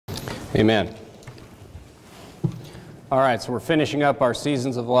Amen. All right, so we're finishing up our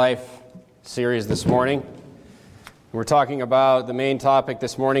Seasons of Life series this morning. We're talking about, the main topic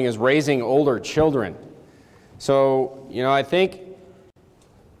this morning is raising older children. So, I think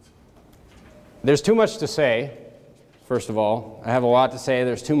there's too much to say, first of all. I have a lot to say,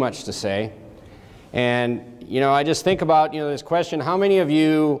 there's too much to say. And, I just think about, this question, how many of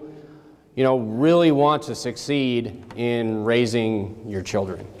you, really want to succeed in raising your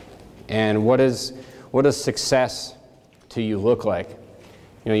children? And what does success to you look like?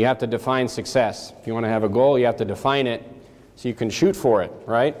 You have to define success. If you want to have a goal, you have to define it so you can shoot for it,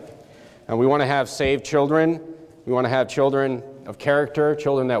 right? And we want to have saved children. We want to have children of character,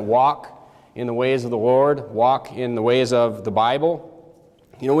 children that walk in the ways of the Lord, walk in the ways of the Bible.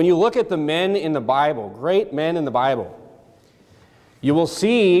 When you look at the men in the Bible, great men in the Bible, you will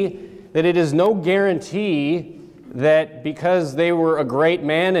see that it is no guarantee that because they were a great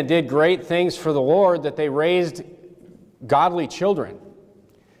man and did great things for the Lord, that they raised godly children.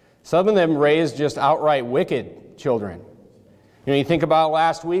 Some of them raised just outright wicked children. You think about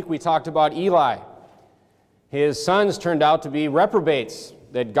last week, we talked about Eli. His sons turned out to be reprobates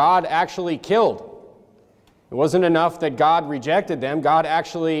that God actually killed. It wasn't enough that God rejected them, God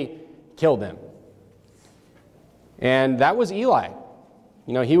actually killed them. And that was Eli.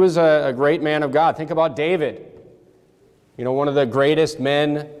 He was a great man of God. Think about David. One of the greatest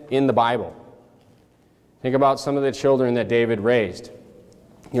men in the Bible. Think about some of the children that David raised.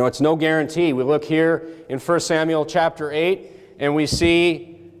 It's no guarantee. We look here in 1 Samuel chapter 8, and we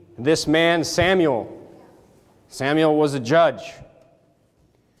see this man, Samuel. Samuel was a judge.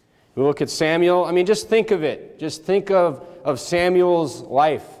 We look at Samuel. Just think of it. Just think of Samuel's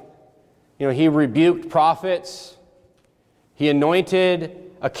life. He rebuked prophets. He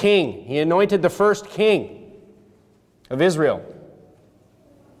anointed a king. He anointed the first king of Israel.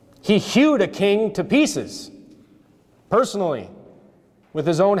 He hewed a king to pieces, personally, with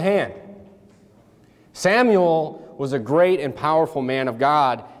his own hand. Samuel was a great and powerful man of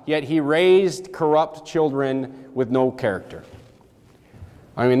God, yet he raised corrupt children with no character.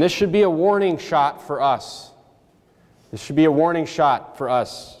 This should be a warning shot for us. This should be a warning shot for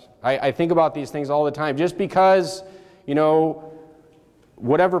us. I think about these things all the time. Just because,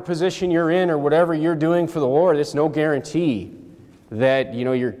 whatever position you're in or whatever you're doing for the Lord, it's no guarantee that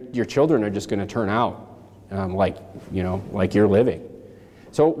your children are just going to turn out like you're living.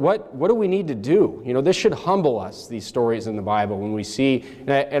 So what do we need to do? This should humble us, these stories in the Bible, when we see,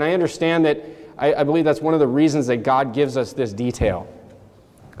 and I understand that, I believe that's one of the reasons that God gives us this detail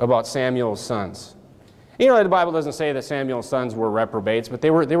about Samuel's sons. The Bible doesn't say that Samuel's sons were reprobates, but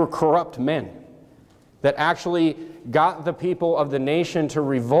they were corrupt men that actually got the people of the nation to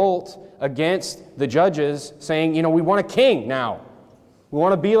revolt against the judges, saying, we want a king now. We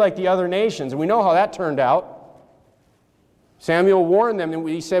want to be like the other nations. And we know how that turned out. Samuel warned them, and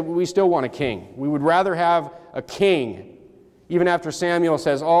he said, we still want a king. We would rather have a king. Even after Samuel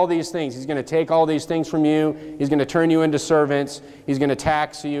says all these things, he's going to take all these things from you. He's going to turn you into servants. He's going to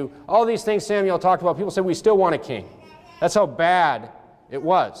tax you. All these things Samuel talked about, people said, we still want a king. That's how bad it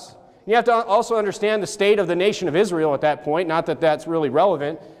was. You have to also understand the state of the nation of Israel at that point. Not that that's really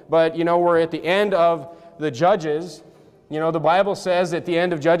relevant, but we're at the end of the Judges. The Bible says at the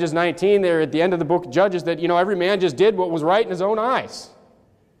end of Judges 19, there at the end of the book of Judges, that every man just did what was right in his own eyes.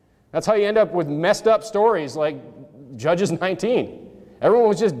 That's how you end up with messed up stories like Judges 19. Everyone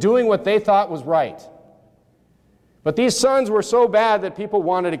was just doing what they thought was right. But these sons were so bad that people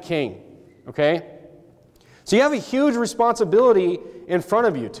wanted a king. Okay? So you have a huge responsibility in front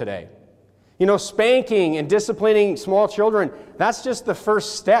of you today. Spanking and disciplining small children, that's just the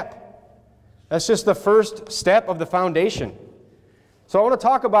first step. That's just the first step of the foundation. So I want to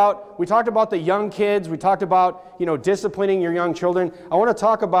talk about, we talked about the young kids, we talked about, disciplining your young children. I want to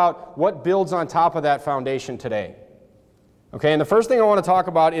talk about what builds on top of that foundation today. Okay, and the first thing I want to talk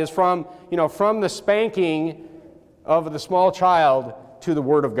about is from the spanking of the small child to the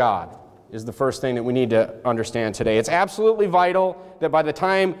Word of God. Is the first thing that we need to understand today. It's absolutely vital that by the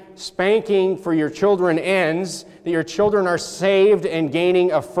time spanking for your children ends, that your children are saved and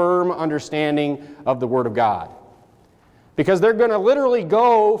gaining a firm understanding of the Word of God. Because they're going to literally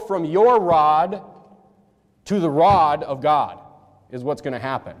go from your rod to the rod of God, is what's going to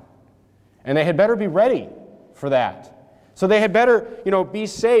happen. And they had better be ready for that. So they had better, be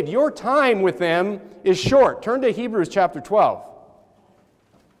saved. Your time with them is short. Turn to Hebrews chapter 12.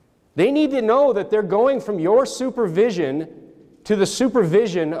 They need to know that they're going from your supervision to the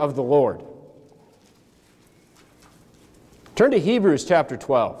supervision of the Lord. Turn to Hebrews chapter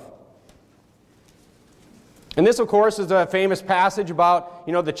 12. And this, of course, is a famous passage about,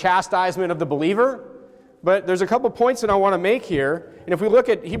 the chastisement of the believer. But there's a couple points that I want to make here. And if we look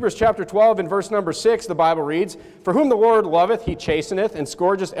at Hebrews chapter 12 and verse number 6, the Bible reads, "For whom the Lord loveth, he chasteneth, and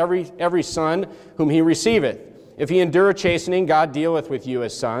scourgeth every son whom he receiveth. If he endure chastening, God dealeth with you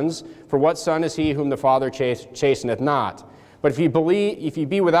as sons. For what son is he whom the Father chasteneth not? But if ye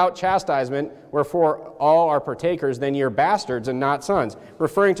be without chastisement, wherefore all are partakers, then ye are bastards and not sons."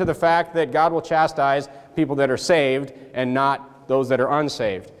 Referring to the fact that God will chastise people that are saved and not those that are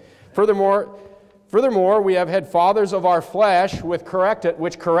unsaved. Furthermore, we have had fathers of our flesh which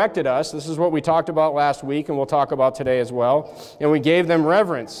corrected us. This is what we talked about last week, and we'll talk about today as well. And we gave them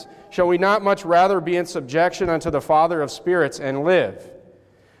reverence. Shall we not much rather be in subjection unto the Father of spirits and live?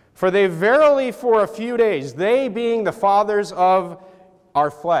 For they verily for a few days, they being the fathers of our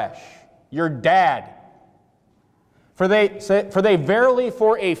flesh, your dad. For they verily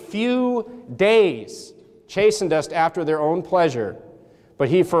for a few days chastened us after their own pleasure, but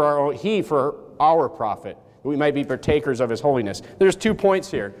he for our profit, that we might be partakers of his holiness. There's 2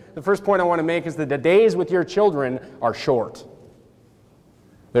 points here. The first point I want to make is that the days with your children are short.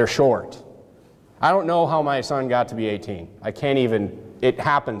 They're short. I don't know how my son got to be 18. I can't even, it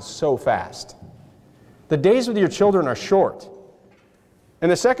happens so fast. The days with your children are short. And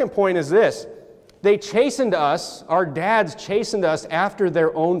the second point is this: they chastened us, our dads chastened us after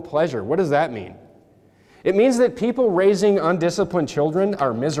their own pleasure. What does that mean? It means that people raising undisciplined children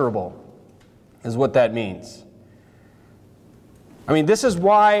are miserable, is what that means. I mean, this is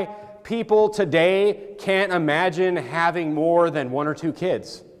why people today can't imagine having more than 1 or 2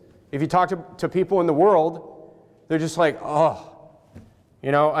 kids. If you talk to people in the world, they're just like, oh.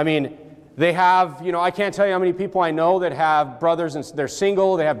 They have, I can't tell you how many people I know that have brothers, and they're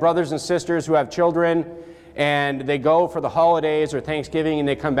single, they have brothers and sisters who have children, and they go for the holidays or Thanksgiving, and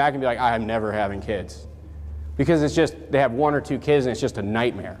they come back and be like, I'm never having kids. Because it's just, they have 1 or 2 kids, and it's just a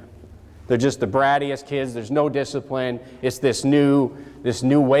nightmare. They're just the brattiest kids. There's no discipline. It's this new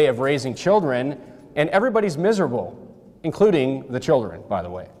way of raising children, and everybody's miserable, including the children, by the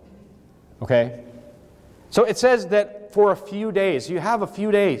way. Okay? So it says that for a few days. You have a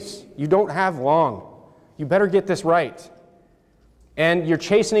few days. You don't have long. You better get this right. And your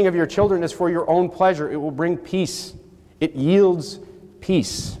chastening of your children is for your own pleasure. It will bring peace. It yields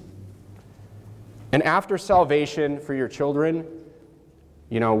peace. And after salvation for your children,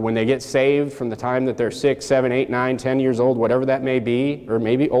 when they get saved from the time that they're 6, 7, 8, 9, 10 years old, whatever that may be, or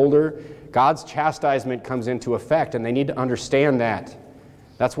maybe older, God's chastisement comes into effect, and they need to understand that.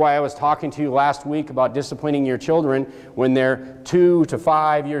 That's why I was talking to you last week about disciplining your children when they're 2 to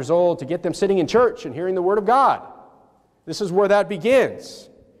 5 years old, to get them sitting in church and hearing the Word of God. This is where that begins.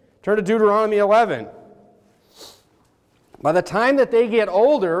 Turn to Deuteronomy 11. By the time that they get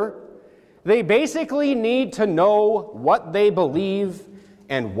older, they basically need to know what they believe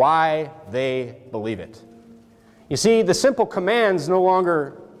and why they believe it. You see, the simple commands no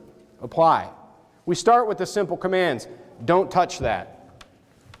longer apply. We start with the simple commands. Don't touch that.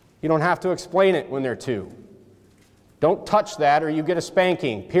 You don't have to explain it when they're 2. Don't touch that or you get a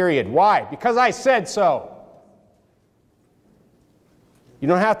spanking, period. Why? Because I said so. You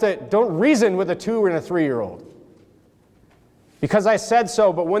don't reason with a 2 and a 3-year-old. Because I said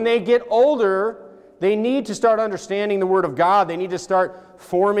so. But when they get older, they need to start understanding the Word of God. They need to start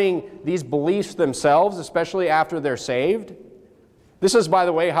forming these beliefs themselves, especially after they're saved. This is, by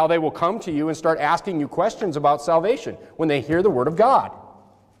the way, how they will come to you and start asking you questions about salvation when they hear the Word of God.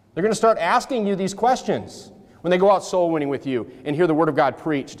 They're going to start asking you these questions when they go out soul winning with you and hear the Word of God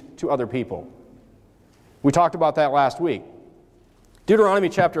preached to other people. We talked about that last week. Deuteronomy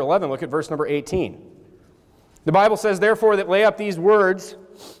chapter 11, look at verse number 18. The Bible says, "Therefore that lay up these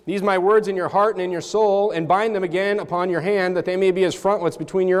my words in your heart and in your soul, and bind them again upon your hand, that they may be as frontlets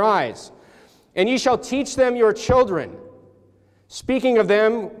between your eyes. And ye shall teach them your children, speaking of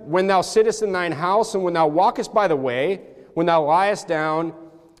them when thou sittest in thine house, and when thou walkest by the way, when thou liest down,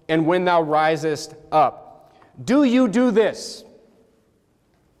 and when thou risest up." Do you do this?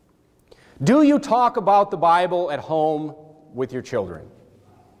 Do you talk about the Bible at home with your children?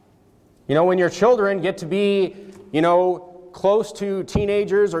 When your children get to be, close to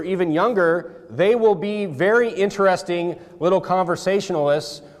teenagers or even younger, they will be very interesting little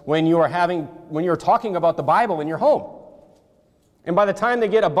conversationalists when you're talking about the Bible in your home. And by the time they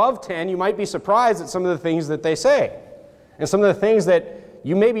get above 10, you might be surprised at some of the things that they say. And some of the things that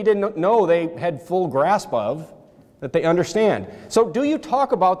you maybe didn't know they had full grasp of, that they understand. So do you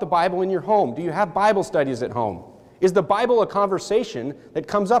talk about the Bible in your home? Do you have Bible studies at home? Is the Bible a conversation that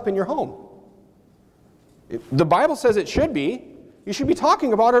comes up in your home? The Bible says it should be. You should be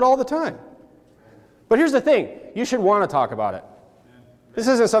talking about it all the time. But here's the thing, you should want to talk about it. This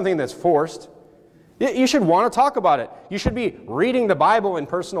isn't something that's forced. You should want to talk about it. You should be reading the Bible in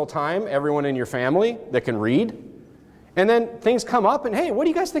personal time, everyone in your family that can read. And then things come up and, hey, what do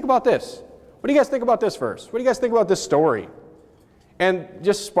you guys think about this? What do you guys think about this verse? What do you guys think about this story? And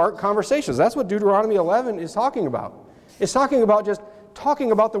just spark conversations. That's what Deuteronomy 11 is talking about. It's talking about just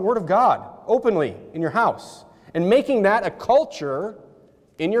talking about the Word of God openly in your house and making that a culture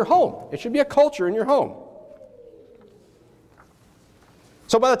in your home. It should be a culture in your home.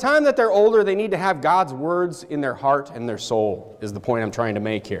 So by the time that they're older, they need to have God's words in their heart and their soul, is the point I'm trying to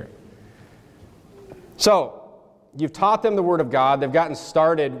make here. So, you've taught them the Word of God. They've gotten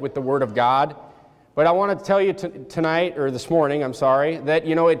started with the Word of God. But I want to tell you tonight, or this morning, I'm sorry, that,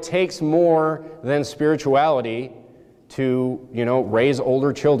 it takes more than spirituality to, raise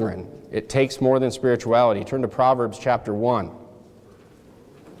older children. It takes more than spirituality. Turn to Proverbs chapter 1.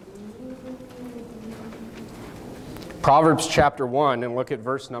 Proverbs chapter 1, and look at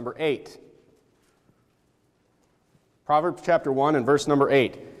verse number 8. Proverbs chapter 1 and verse number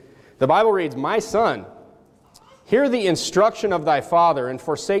 8. The Bible reads, "My son, hear the instruction of thy father, and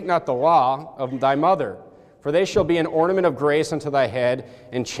forsake not the law of thy mother, for they shall be an ornament of grace unto thy head,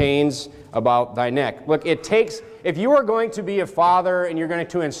 and chains about thy neck." Look, it takes, if you are going to be a father and you're going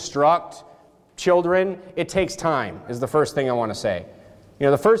to instruct children, it takes time, is the first thing I want to say.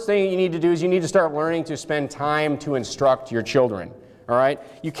 The first thing you need to do is you need to start learning to spend time to instruct your children, all right?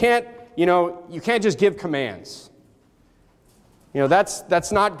 You can't just give commands.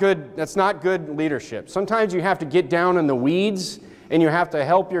 That's not good leadership. Sometimes you have to get down in the weeds and you have to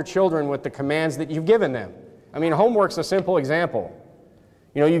help your children with the commands that you've given them. I mean, homework's a simple example.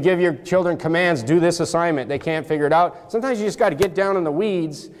 You give your children commands, do this assignment, they can't figure it out. Sometimes you just got to get down in the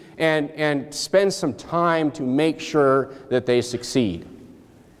weeds and spend some time to make sure that they succeed,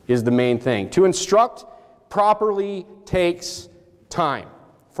 is the main thing. To instruct properly takes time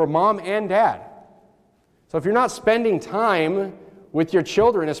for mom and dad. So if you're not spending time with your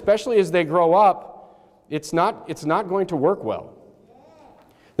children, especially as they grow up, it's not going to work well.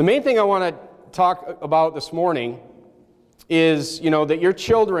 The main thing I want to talk about this morning is, that your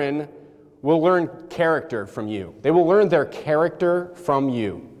children will learn character from you. They will learn their character from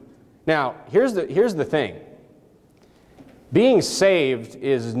you. Now, here's the thing. Being saved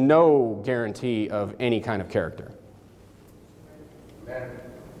is no guarantee of any kind of character.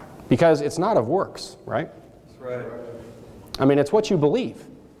 Because it's not of works, right? That's right. I mean, it's what you believe.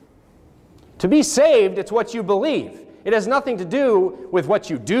 To be saved, it's what you believe. It has nothing to do with what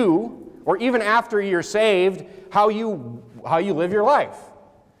you do, or even after you're saved, how you live your life.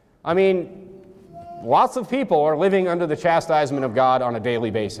 I mean, lots of people are living under the chastisement of God on a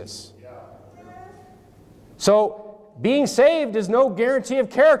daily basis. So, being saved is no guarantee of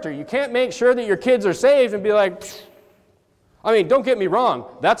character. You can't make sure that your kids are saved and be like, pfft. I mean, don't get me wrong,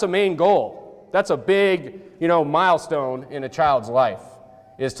 that's a main goal. That's a big, milestone in a child's life,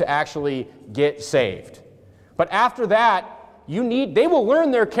 is to actually get saved. But after that, they will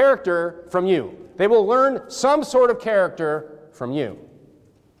learn their character from you. They will learn some sort of character from you.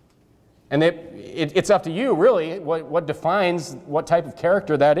 And it's up to you, really, what defines what type of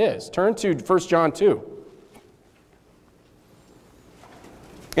character that is. Turn to 1 John 2.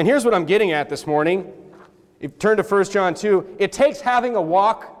 And here's what I'm getting at this morning. If you turn to 1 John 2, it takes having a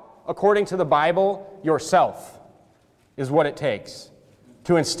walk according to the Bible yourself, is what it takes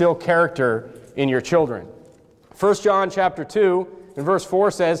to instill character in your children. 1 John chapter 2 and verse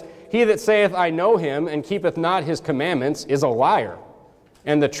 4 says, "He that saith, I know him, and keepeth not his commandments, is a liar,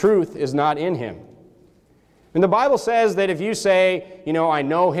 and the truth is not in him." And the Bible says that if you say, I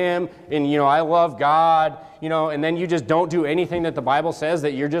know him, and I love God, and then you just don't do anything that the Bible says,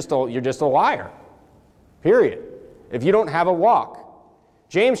 that you're just a liar. Period. If you don't have a walk.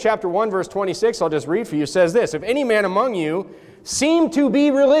 James chapter 1 verse 26, I'll just read for you, says this, "If any man among you seem to be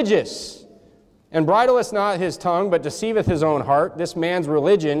religious, and bridleth not his tongue, but deceiveth his own heart, this man's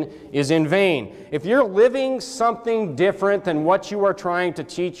religion is in vain." If you're living something different than what you are trying to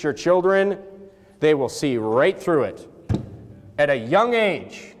teach your children, they will see right through it. At a young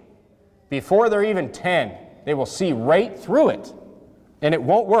age, before they're even 10, they will see right through it, and it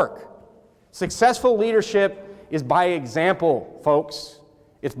won't work. Successful leadership is by example, folks.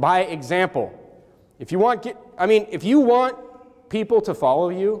 It's by example. If you want people to follow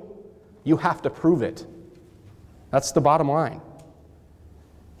you, you have to prove it. That's the bottom line.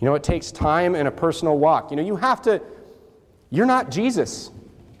 It takes time and a personal walk. You're not Jesus.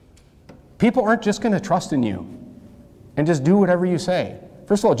 People aren't just going to trust in you and just do whatever you say.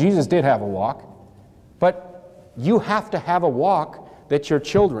 First of all, Jesus did have a walk, but you have to have a walk that your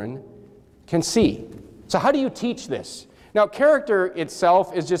children can see. So how do you teach this? Now, character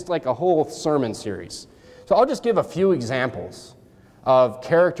itself is just like a whole sermon series. So I'll just give a few examples of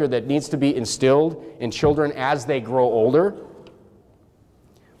character that needs to be instilled in children as they grow older.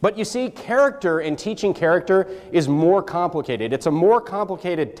 But you see, character and teaching character is more complicated. It's a more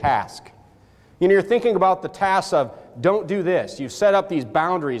complicated task. You know, you're thinking about the tasks of, don't do this. You've set up these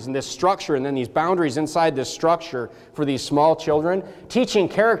boundaries and this structure, and then these boundaries inside this structure for these small children. Teaching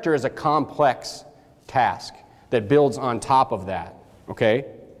character is a complex task that builds on top of that, okay?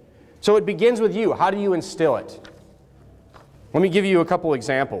 So it begins with you. How do you instill it? Let me give you a couple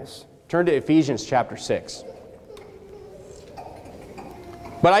examples. Turn to Ephesians chapter 6.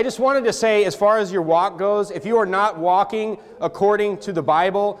 But I just wanted to say, as far as your walk goes, if you are not walking according to the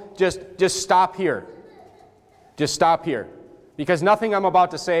Bible, just stop here. Just stop here. Because nothing I'm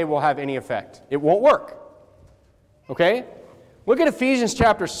about to say will have any effect. It won't work. Okay? Look at Ephesians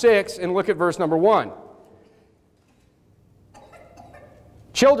chapter 6 and look at verse number 1.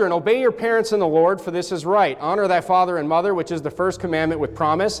 Children, obey your parents in the Lord, for this is right. Honor thy father and mother, which is the first commandment with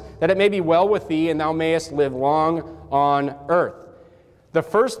promise, that it may be well with thee, and thou mayest live long on earth. The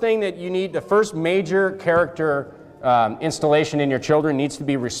first thing that you need, the first major character installation in your children needs to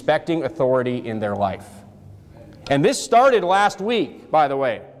be respecting authority in their life. And this started last week, by the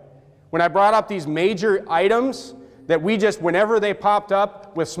way, when I brought up these major items that we just, whenever they popped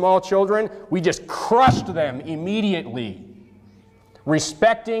up with small children, we just crushed them immediately.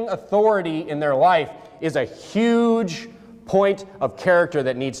 Respecting authority in their life is a huge point of character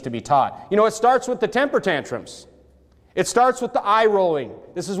that needs to be taught. You know, it starts with the temper tantrums. It starts with the eye rolling.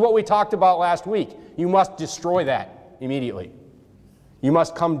 This is what we talked about last week. You must destroy that immediately. You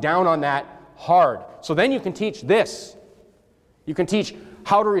must come down on that hard. So then you can teach this. You can teach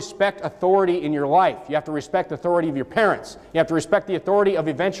how to respect authority in your life. You have to respect the authority of your parents. You have to respect the authority of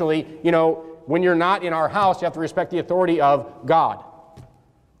eventually, you know, when you're not in our house, you have to respect the authority of God,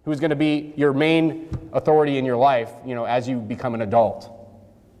 who's going to be your main authority in your life, you know, as you become an adult,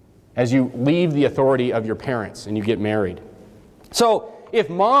 as you leave the authority of your parents and you get married. So if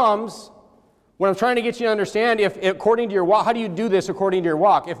moms, what I'm trying to get you to understand, if according to your walk, how do you do this according to your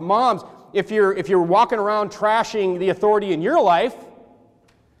walk? If moms, if you're walking around trashing the authority in your life,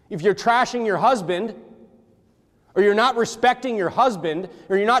 if you're trashing your husband, or you're not respecting your husband,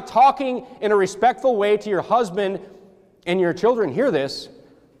 or you're not talking in a respectful way to your husband, and your children hear this,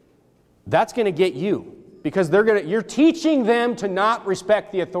 that's going to get you. Because you're teaching them to not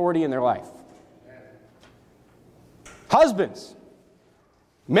respect the authority in their life. Husbands,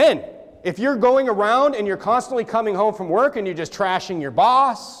 men, if you're going around and you're constantly coming home from work and you're just trashing your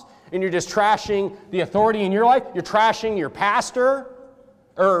boss, and you're just trashing the authority in your life, you're trashing your pastor,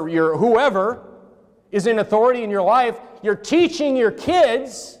 or your whoever is in authority in your life, you're teaching your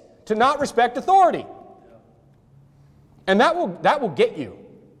kids to not respect authority. And that will get you.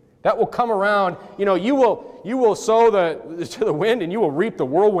 That will come around. You know, you will sow to the wind and you will reap the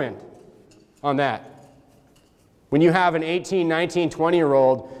whirlwind on that. When you have an 18, 19,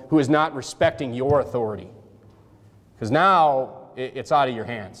 20-year-old who is not respecting your authority. Because now it's out of your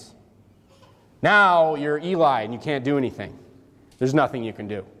hands. Now you're Eli and you can't do anything. There's nothing you can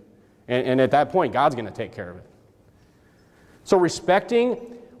do. And at that point, God's going to take care of it. So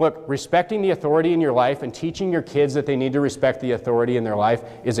respecting the authority in your life and teaching your kids that they need to respect the authority in their life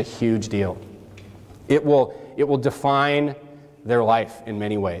is a huge deal. It will define their life in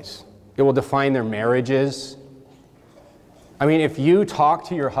many ways. It will define their marriages. I mean, if you talk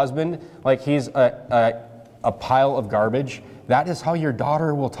to your husband like he's a pile of garbage, that is how your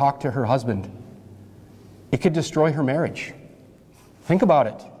daughter will talk to her husband. It could destroy her marriage. Think about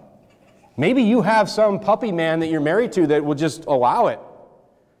it. Maybe you have some puppy man that you're married to that will just allow it.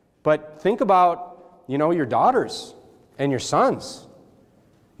 But think about, you know, your daughters and your sons.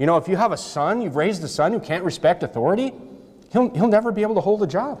 You know, if you have a son, you've raised a son who can't respect authority, he'll never be able to hold a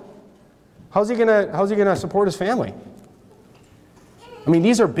job. How's he gonna support his family? I mean,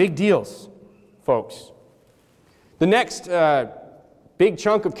 these are big deals, folks. The next big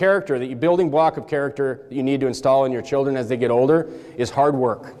chunk of character, the building block of character that you need to install in your children as they get older is hard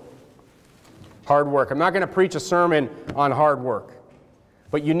work. Hard work. I'm not going to preach a sermon on hard work.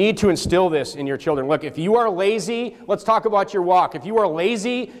 But you need to instill this in your children. Look, if you are lazy, let's talk about your walk. If you are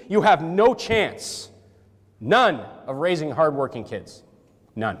lazy, you have no chance, none, of raising hardworking kids.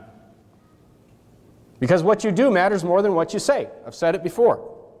 None. Because what you do matters more than what you say. I've said it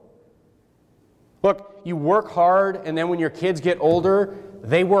before. Look, you work hard, and then when your kids get older,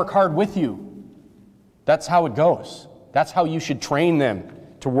 they work hard with you. That's how it goes. That's how you should train them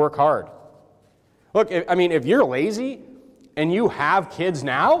to work hard. Look, if you're lazy, and you have kids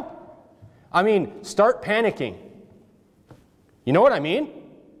now, I mean, start panicking. You know what I mean?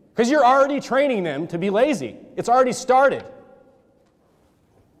 Because you're already training them to be lazy. It's already started.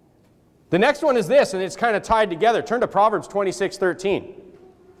 The next one is this, and it's kind of tied together. Turn to Proverbs 26:13.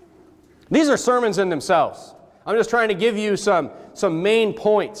 These are sermons in themselves. I'm just trying to give you some main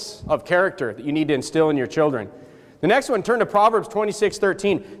points of character that you need to instill in your children. The next one, turn to Proverbs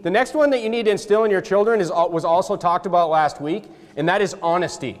 26:13. The next one that you need to instill in your children was also talked about last week, and that is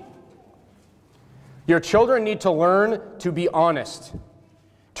honesty. Your children need to learn to be honest.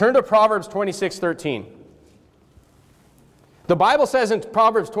 Turn to Proverbs 26:13. The Bible says in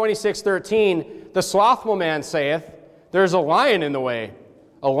Proverbs 26:13, the slothful man saith, there's a lion in the way.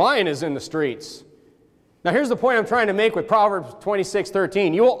 A lion is in the streets. Now here's the point I'm trying to make with Proverbs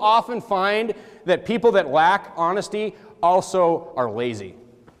 26:13. You will often find that people that lack honesty also are lazy.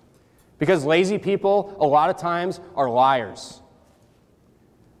 Because lazy people, a lot of times, are liars.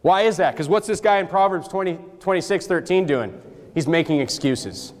 Why is that? Because what's this guy in Proverbs 26:13 doing? He's making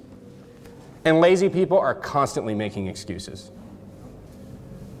excuses. And lazy people are constantly making excuses.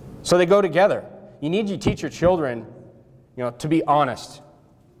 So they go together. You need to teach your children, to be honest.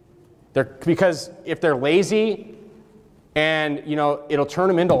 Because if they're lazy, and it'll turn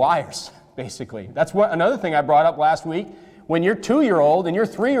them into liars, basically. That's another thing I brought up last week. When your 2-year-old and your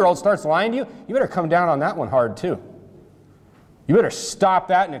 3-year-old starts lying to you, you better come down on that one hard too. You better stop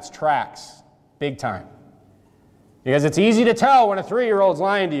that in its tracks, big time. Because it's easy to tell when a 3-year-old's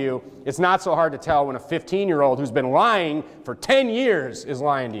lying to you. It's not so hard to tell when a 15-year-old who's been lying for 10 years is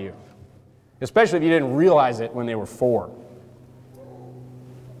lying to you. Especially if you didn't realize it when they were 4.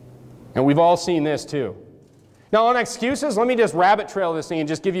 And we've all seen this too. Now on excuses, let me just rabbit trail this thing and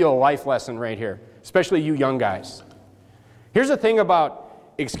just give you a life lesson right here. Especially you young guys. Here's the thing about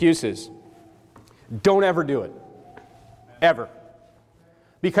excuses. Don't ever do it. Ever.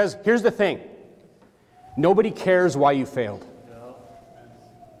 Because here's the thing. Nobody cares why you failed.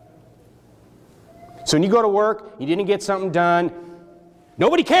 So when you go to work, you didn't get something done,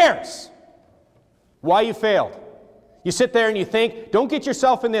 nobody cares why you failed. You sit there and you think, don't get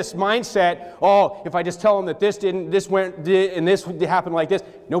yourself in this mindset, oh, if I just tell them that this happened like this,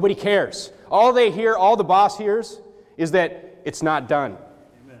 nobody cares. All they hear, all the boss hears, is that it's not done.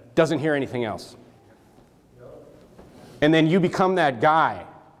 Amen. Doesn't hear anything else. And then you become that guy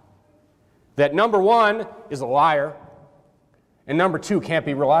that number 1 is a liar, and number 2 can't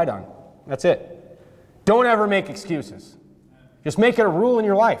be relied on. That's it. Don't ever make excuses. Just make it a rule in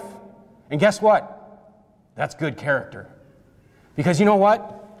your life. And guess what? That's good character. Because you know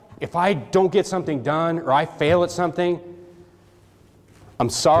what? If I don't get something done or I fail at something, I'm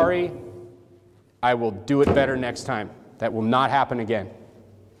sorry. I will do it better next time. That will not happen again.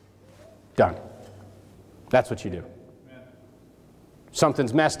 Done. That's what you do.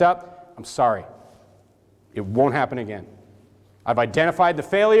 Something's messed up. I'm sorry. It won't happen again. I've identified the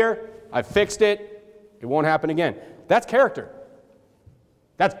failure. I've fixed it. It won't happen again. That's character.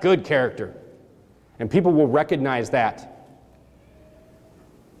 That's good character. And people will recognize that.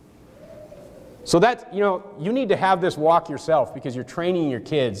 So that, you need to have this walk yourself because you're training your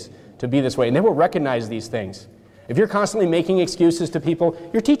kids to be this way. And they will recognize these things. If you're constantly making excuses to people,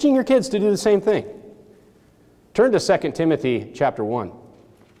 you're teaching your kids to do the same thing. Turn to 2 Timothy chapter 1.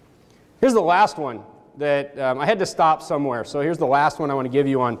 Here's the last one that I had to stop somewhere. So here's the last one I want to give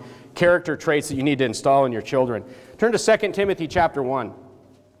you on character traits that you need to install in your children. Turn to 2 Timothy chapter 1.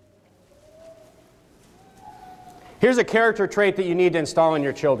 Here's a character trait that you need to install in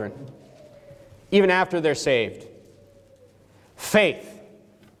your children, even after they're saved. Faith.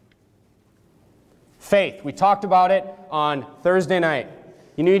 Faith. We talked about it on Thursday night.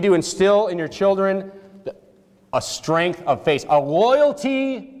 You need to instill in your children a strength of faith, a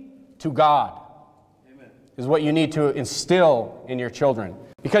loyalty to God. Amen. Is what you need to instill in your children.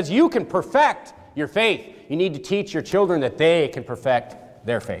 Because you can perfect your faith. You need to teach your children that they can perfect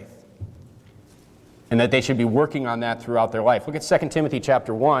their faith. And that they should be working on that throughout their life. Look at 2 Timothy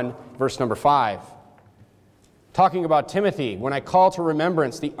chapter 1, verse number 5. Talking about Timothy, when I call to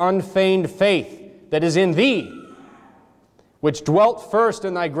remembrance the unfeigned faith that is in thee, which dwelt first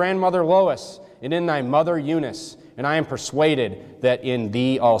in thy grandmother Lois, and in thy mother Eunice, and I am persuaded that in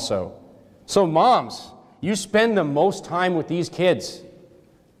thee also. So moms, you spend the most time with these kids.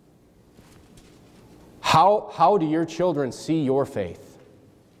 How do your children see your faith?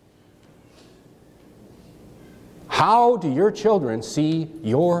 How do your children see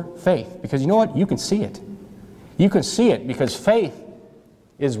your faith? Because you know what? You can see it. You can see it because faith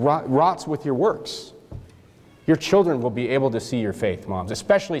rots with your works. Your children will be able to see your faith, moms,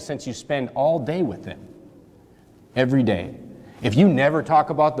 especially since you spend all day with them. Every day. If you never talk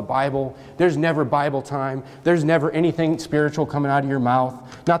about the Bible, there's never Bible time, there's never anything spiritual coming out of your mouth.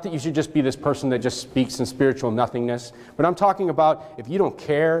 Not that you should just be this person that just speaks in spiritual nothingness, but I'm talking about if you don't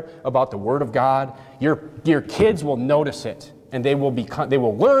care about the Word of God, your kids will notice it, and they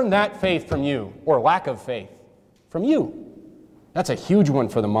will learn that faith from you, or lack of faith from you. That's a huge one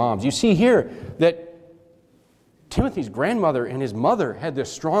for the moms. You see here that Timothy's grandmother and his mother had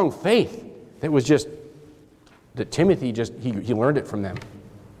this strong faith that was just, that Timothy just, he learned it from them,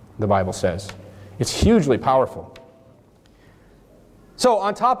 the Bible says. It's hugely powerful. So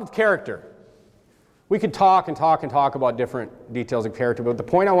on top of character, we could talk and talk and talk about different details of character, but the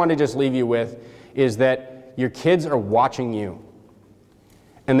point I want to just leave you with is that your kids are watching you,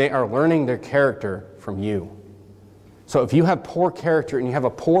 and they are learning their character from you. So if you have poor character and you have a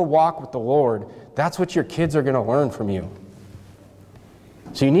poor walk with the Lord, that's what your kids are going to learn from you.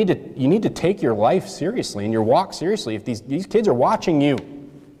 So you need to take your life seriously and your walk seriously if these kids are watching you.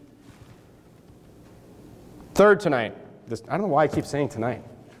 Third tonight, I don't know why I keep saying tonight.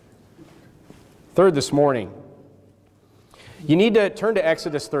 Third this morning, you need to turn to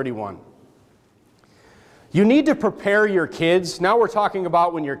Exodus 31. You need to prepare your kids. Now we're talking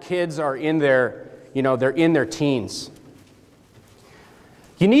about when your kids are in their, they're in their teens.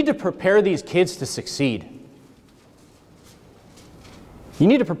 You need to prepare these kids to succeed. You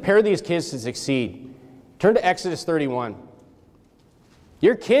need to prepare these kids to succeed. Turn to Exodus 31.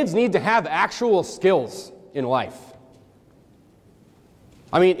 Your kids need to have actual skills in life.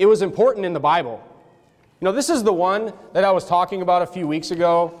 I mean, it was important in the Bible. This is the one that I was talking about a few weeks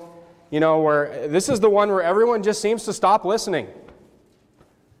ago, where this is the one where everyone just seems to stop listening.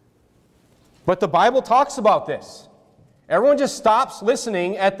 But the Bible talks about this. Everyone just stops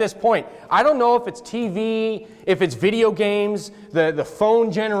listening at this point. I don't know if it's TV, if it's video games, the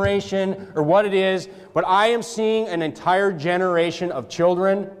phone generation, or what it is, but I am seeing an entire generation of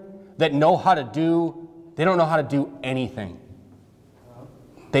children that know how to do, they don't know how to do anything.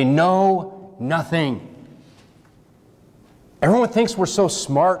 They know nothing. Everyone thinks we're so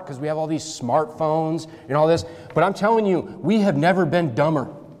smart because we have all these smartphones and all this, but I'm telling you, we have never been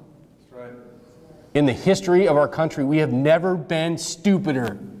dumber. In the history of our country, we have never been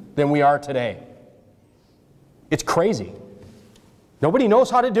stupider than we are today. It's crazy. Nobody knows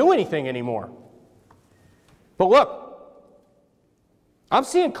how to do anything anymore. But look, I'm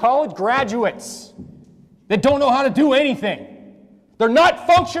seeing college graduates that don't know how to do anything. They're not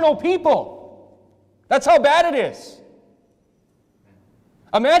functional people. That's how bad it is.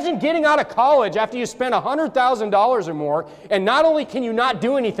 Imagine getting out of college after you spend $100,000 or more, and not only can you not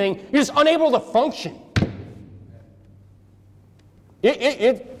do anything, you're just unable to function.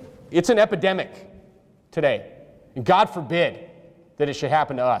 It's an epidemic today. And God forbid that it should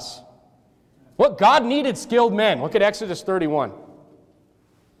happen to us. Look, God needed skilled men. Look at Exodus 31.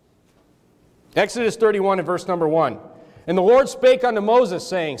 Exodus 31 and verse number 1. And the Lord spake unto Moses,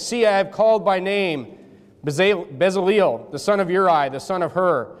 saying, See, I have called by name Bezaleel, the son of Uri, the son of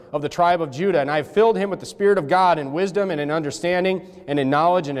Hur, of the tribe of Judah, and I have filled him with the Spirit of God in wisdom and in understanding and in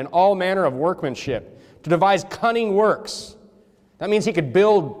knowledge and in all manner of workmanship, to devise cunning works. That means he could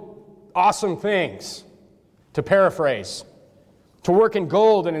build awesome things, to paraphrase. To work in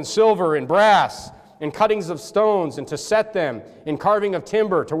gold and in silver and brass, in cuttings of stones, and to set them, in carving of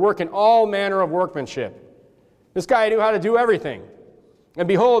timber, to work in all manner of workmanship. This guy knew how to do everything. And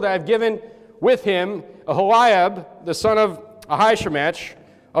behold, I have given with him Aholiab, the son of Ahishamach,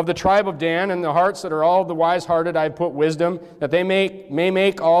 of the tribe of Dan, and the hearts that are all of the wise-hearted I have put wisdom, that they may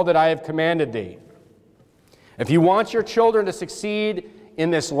make all that I have commanded thee. If you want your children to succeed in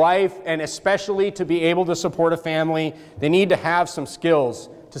this life, and especially to be able to support a family, they need to have some skills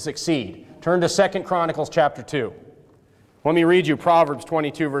to succeed. Turn to 2 Chronicles chapter 2. Let me read you Proverbs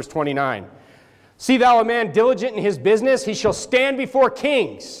 22, verse 29. See thou a man diligent in his business, he shall stand before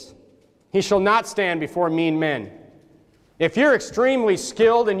kings. He shall not stand before mean men. If you're extremely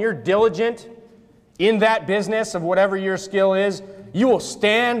skilled and you're diligent in that business of whatever your skill is, you will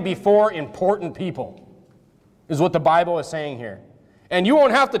stand before important people, is what the Bible is saying here. And you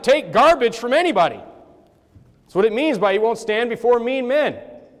won't have to take garbage from anybody. That's what it means by you won't stand before mean men.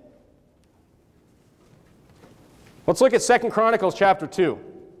 Let's look at 2 Chronicles chapter 2,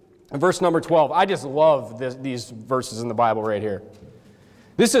 and verse number 12. I just love these verses in the Bible right here.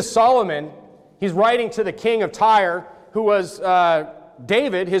 This is Solomon. He's writing to the king of Tyre, who was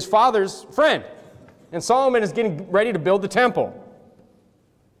David, his father's friend. And Solomon is getting ready to build the temple.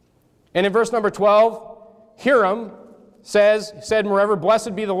 And in verse number 12, Hiram said, Moreover,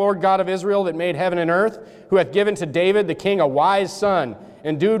 blessed be the Lord God of Israel that made heaven and earth, who hath given to David the king a wise son,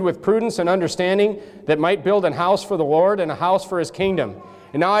 endued with prudence and understanding, that might build an house for the Lord and a house for his kingdom.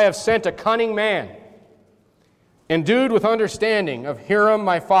 And now I have sent a cunning man, endued with understanding, of Hiram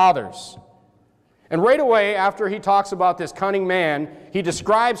my father's. And right away, after he talks about this cunning man, he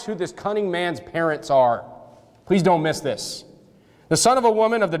describes who this cunning man's parents are. Please don't miss this. The son of a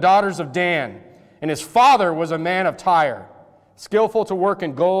woman of the daughters of Dan, and his father was a man of Tyre, skillful to work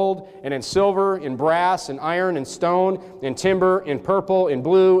in gold, and in silver, in brass, in iron, in stone, in timber, in purple, in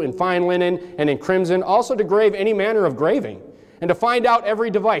blue, in fine linen, and in crimson, also to grave any manner of graving, and to find out every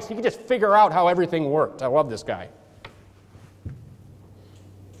device. He could just figure out how everything worked. I love this guy.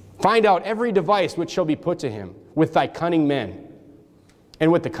 Find out every device which shall be put to him with thy cunning men,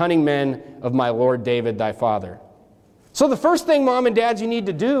 and with the cunning men of my Lord David thy father. So the first thing, mom and dads, you need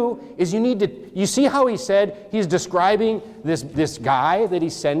to do is you see how he said he's describing this guy that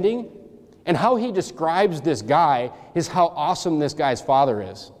he's sending? And how he describes this guy is how awesome this guy's father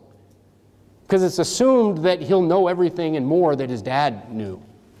is. Because it's assumed that he'll know everything and more that his dad knew.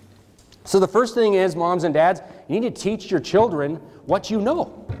 So the first thing is, moms and dads, you need to teach your children what you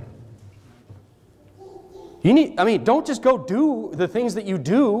know. Don't just go do the things that you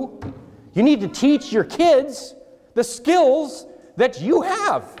do. You need to teach your kids the skills that you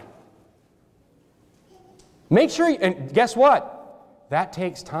have. Make sure, and guess what? That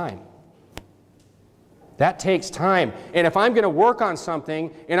takes time. That takes time. And if I'm going to work on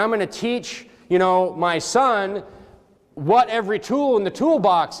something, and I'm going to teach, my son what every tool in the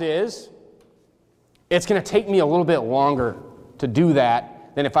toolbox is, it's going to take me a little bit longer to do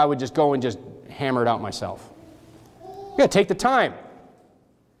that than if I would just go and just hammer it out myself. You got to take the time.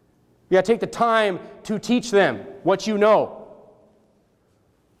 You got to take the time to teach them what you know.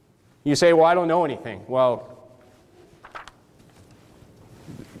 You say, well, I don't know anything. Well,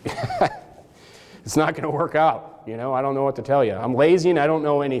 it's not going to work out. I don't know what to tell you. I'm lazy and I don't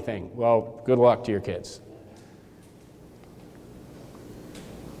know anything. Well, good luck to your kids.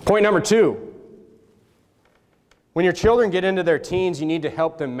 Point number 2. When your children get into their teens, you need to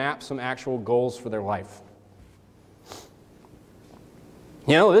help them map some actual goals for their life.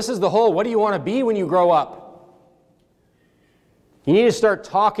 This is the whole, what do you want to be when you grow up? You need to start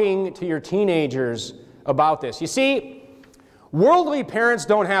talking to your teenagers about this. You see, worldly parents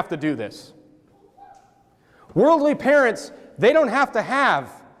don't have to do this. Worldly parents, they don't have to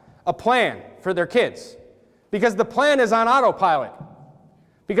have a plan for their kids, because the plan is on autopilot.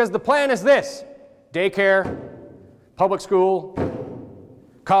 Because the plan is this: daycare, public school,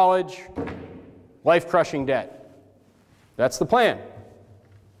 college, life-crushing debt. That's the plan.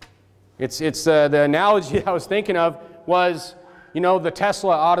 It's the analogy I was thinking of was, the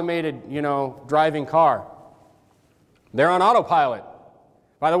Tesla automated, driving car. They're on autopilot.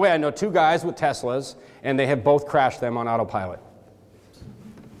 By the way, I know 2 guys with Teslas, and they have both crashed them on autopilot.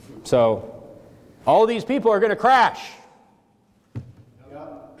 So, all of these people are going to crash.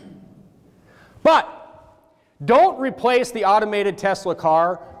 But, don't replace the automated Tesla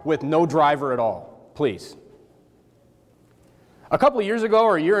car with no driver at all, please. A couple of years ago,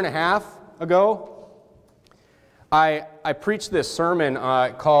 or a year and a half ago, I preached this sermon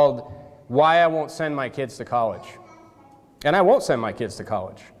called Why I Won't Send My Kids to College. And I won't send my kids to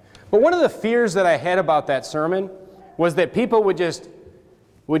college. But one of the fears that I had about that sermon was that people would just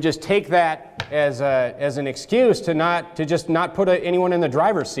take that as an excuse to just not put anyone in the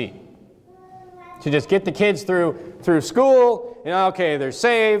driver's seat. To just get the kids through school, okay, they're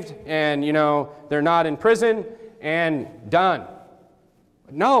saved, and they're not in prison, and done.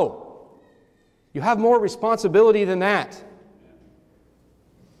 No. You have more responsibility than that.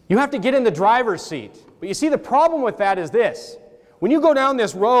 You have to get in the driver's seat. But you see, the problem with that is this. When you go down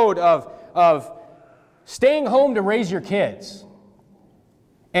this road of staying home to raise your kids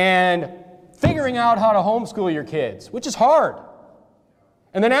and figuring out how to homeschool your kids, which is hard,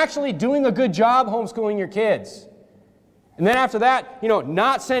 and then actually doing a good job homeschooling your kids, and then after that,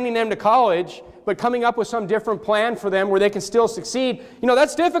 not sending them to college, but coming up with some different plan for them where they can still succeed,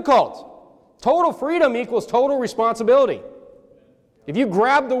 that's difficult. Total freedom equals total responsibility. If you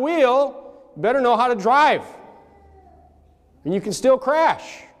grab the wheel, you better know how to drive. And you can still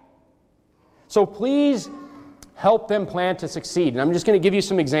crash. So please help them plan to succeed. And I'm just going to give you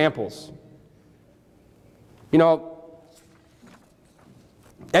some examples.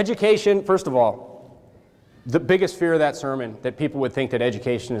 Education, first of all, the biggest fear of that sermon, that people would think that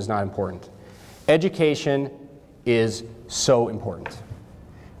education is not important. Education is so important.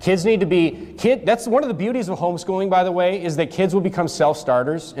 Kids need to be, that's one of the beauties of homeschooling, by the way, is that kids will become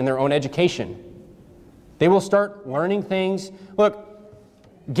self-starters in their own education. They will start learning things. Look,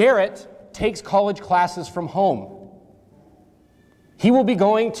 Garrett takes college classes from home. He will be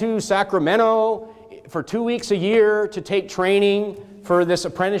going to Sacramento for 2 weeks a year to take training for this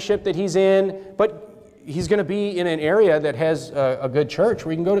apprenticeship that he's in, but he's going to be in an area that has a good church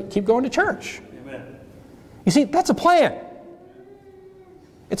where he can keep going to church. Amen. You see, that's a plan.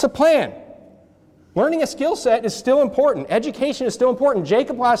 It's a plan. Learning a skill set is still important. Education is still important.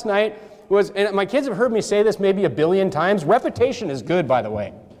 Jacob last night was, and my kids have heard me say this maybe 1 billion times, repetition is good, by the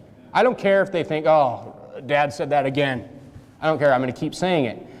way. I don't care if they think, oh, Dad said that again. I don't care. I'm going to keep saying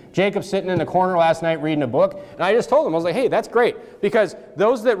it. Jacob's sitting in the corner last night reading a book, and I just told him, I was like, hey, that's great, because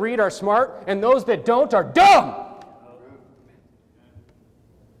those that read are smart, and those that don't are dumb.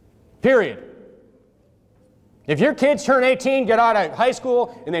 Period. If your kids turn 18, get out of high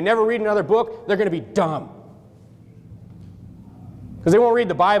school, and they never read another book, they're going to be dumb. Because they won't read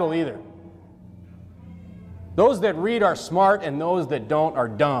the Bible either. Those that read are smart, and those that don't are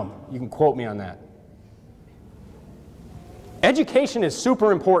dumb. You can quote me on that. Education is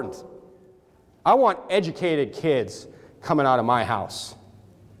super important. I want educated kids coming out of my house.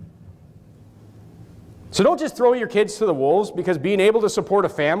 So don't just throw your kids to the wolves, because being able to support a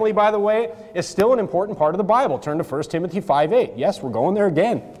family, by the way, is still an important part of the Bible. Turn to 1 Timothy 5:8. Yes, we're going there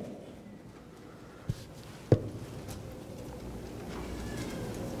again.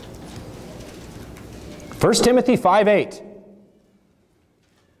 1 Timothy 5:8.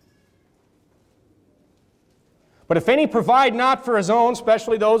 But if any provide not for his own,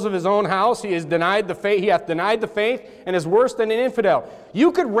 especially those of his own house, he hath denied the faith, and is worse than an infidel.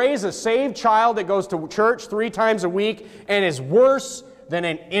 You could raise a saved child that goes to church 3 times a week and is worse than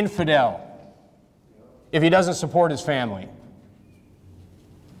an infidel if he doesn't support his family.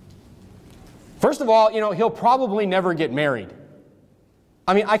 First of all, he'll probably never get married.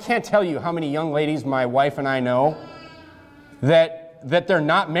 I mean, I can't tell you how many young ladies my wife and I know that they're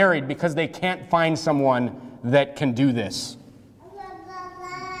not married because they can't find someone that can do this.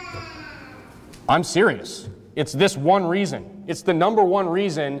 I'm serious. It's this one reason. It's the number one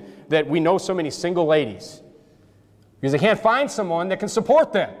reason that we know so many single ladies. Because they can't find someone that can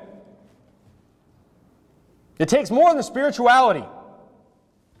support them. It takes more than spirituality.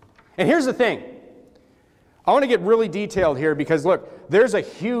 And here's the thing. I want to get really detailed here because, look, there's a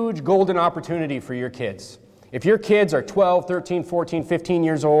huge golden opportunity for your kids. If your kids are 12, 13, 14, 15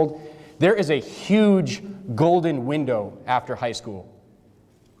 years old, there is a huge golden window after high school.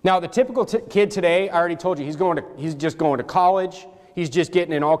 Now, the typical kid today, I already told you, he's just going to college. He's just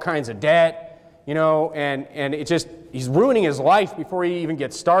getting in all kinds of debt, and he's ruining his life before he even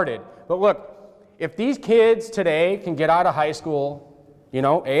gets started. But look, if these kids today can get out of high school,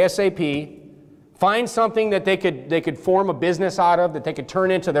 ASAP, find something that they could form a business out of, that they could turn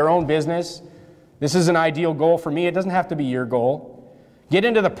into their own business. This is an ideal goal for me. It doesn't have to be your goal. Get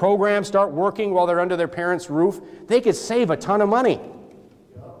into the program, start working while they're under their parents' roof. They could save a ton of money.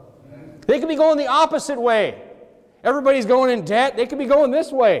 They could be going the opposite way. Everybody's going in debt. They could be going this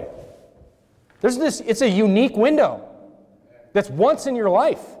way. It's a unique window that's once in your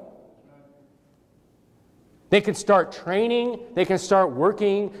life. They can start training, they can start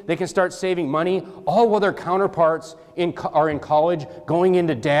working, they can start saving money, all while their counterparts are in college, going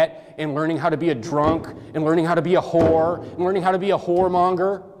into debt and learning how to be a drunk and learning how to be a whore and learning how to be a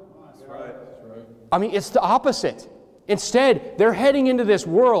whoremonger. That's right. I mean, it's the opposite. Instead, they're heading into this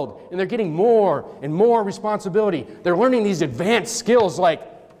world and they're getting more and more responsibility. They're learning these advanced skills like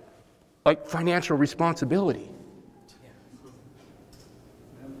financial responsibility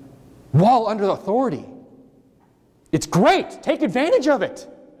while under authority. It's great. Take advantage of it.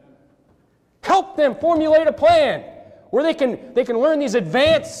 Help them formulate a plan where they can learn these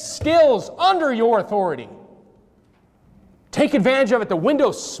advanced skills under your authority. Take advantage of it. The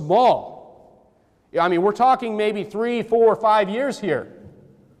window's small. I mean, we're talking maybe 3, 4, 5 years here.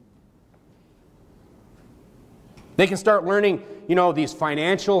 They can start learning, these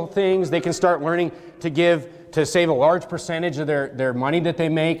financial things. They can start learning to save a large percentage of their money that they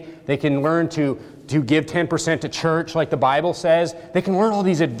make. They can learn to give 10% to church like the Bible says. They can learn all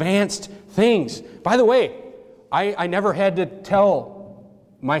these advanced things. By the way, I never had to tell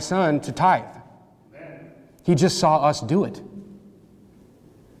my son to tithe. He just saw us do it.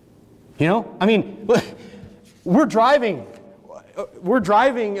 I mean, we're driving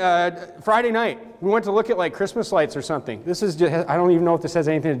Friday night. We went to look at Christmas lights or something. This is just, I don't even know if this has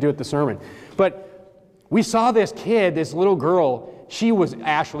anything to do with the sermon. But we saw this kid, this little girl, she was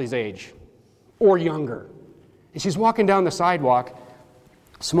Ashley's age or younger. And she's walking down the sidewalk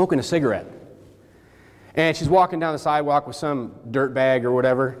smoking a cigarette. And she's walking down the sidewalk with some dirt bag or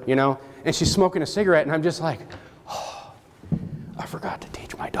whatever, and she's smoking a cigarette, and I'm just like, oh, I forgot to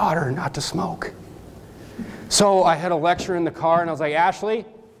teach my daughter not to smoke. So I had a lecture in the car, and I was like, Ashley,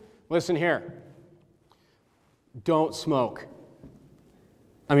 listen here. Don't smoke.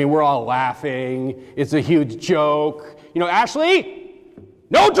 I mean, we're all laughing. It's a huge joke. You know, Ashley,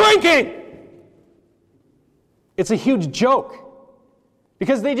 no drinking! It's a huge joke.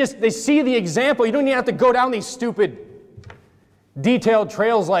 Because they see the example. You don't even have to go down these stupid, detailed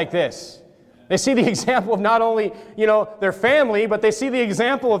trails like this. They see the example of not only, you know, their family, but they see the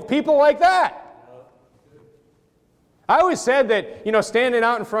example of people like that. I always said that, you know, standing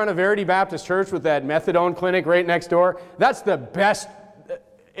out in front of Verity Baptist Church with that methadone clinic right next door, that's the best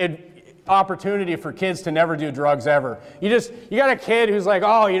opportunity for kids to never do drugs ever. You got a kid who's like,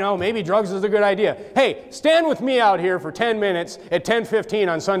 oh, you know, maybe drugs is a good idea. Hey, stand with me out here for 10 minutes at 10:15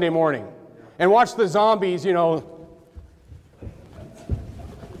 on Sunday morning and watch the zombies, you know.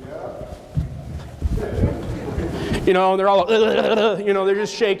 You know, they're all, you know, they're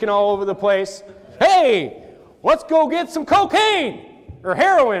just shaking all over the place. Hey, let's go get some cocaine or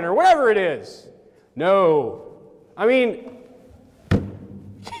heroin or whatever it is. No. I mean,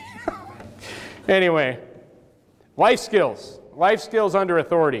 anyway, life skills under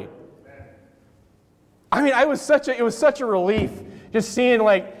authority. I mean, it was such a relief just seeing,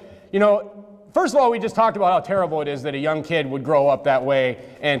 like, you know, first of all, we just talked about how terrible it is that a young kid would grow up that way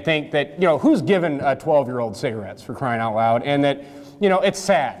and think that, you know, who's given a 12-year-old cigarettes, for crying out loud, and that, you know, it's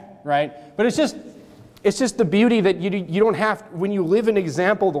sad, right? But it's just the beauty that you don't have, when you live an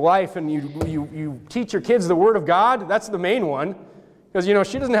exampled life and you teach your kids the Word of God, that's the main one. Because, you know,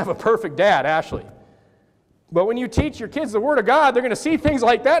 she doesn't have a perfect dad, Ashley. But when you teach your kids the Word of God, they're going to see things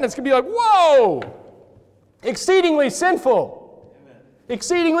like that, and it's going to be like, whoa! Exceedingly sinful. Amen.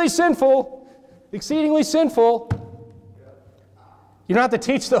 Exceedingly sinful. Exceedingly sinful. You don't have to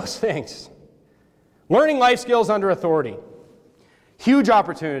teach those things. Learning life skills under authority. Huge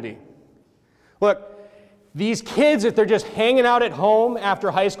opportunity. Look, these kids, if they're just hanging out at home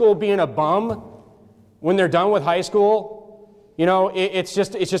after high school being a bum, when they're done with high school, you know, it's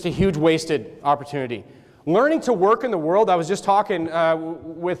just a huge wasted opportunity. Learning to work in the world, I was just talking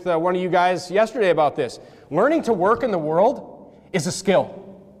with one of you guys yesterday about this. Learning to work in the world is a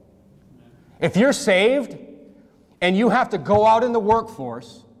skill. If you're saved and you have to go out in the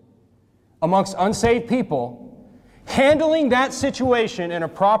workforce amongst unsaved people, handling that situation in a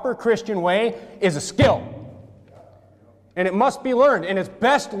proper Christian way is a skill. And it must be learned, and it's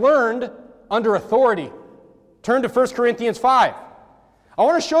best learned under authority. Turn to 1 Corinthians 5. I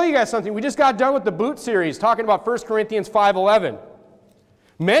want to show you guys something. We just got done with the boot series talking about 1 Corinthians 5:11.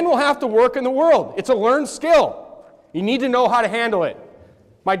 Men will have to work in the world. It's a learned skill. You need to know how to handle it.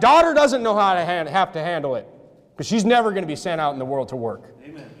 My daughter doesn't know how to have to handle it because she's never going to be sent out in the world to work.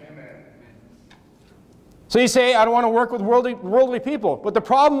 Amen. So you say, I don't want to work with worldly people. But the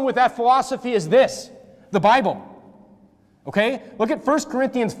problem with that philosophy is this, the Bible. Okay? Look at 1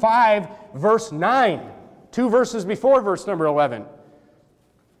 Corinthians 5, verse 9. 2 verses before verse number 11.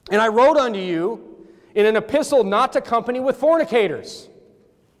 And I wrote unto you in an epistle not to company with fornicators,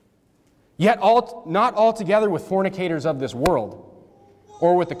 yet not altogether with fornicators of this world,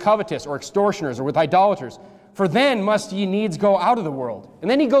 or with the covetous, or extortioners, or with idolaters. For then must ye needs go out of the world.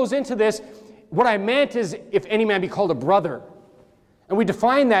 And then he goes into this, what I meant is, if any man be called a brother. And we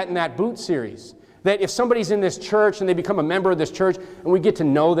define that in that boot series. That if somebody's in this church and they become a member of this church and we get to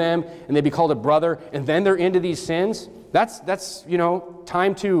know them and they be called a brother and then they're into these sins, that's you know,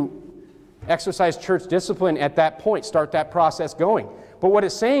 time to exercise church discipline at that point, start that process going. But what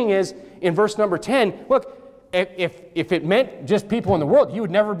it's saying is, in verse number 10, look, if it meant just people in the world, you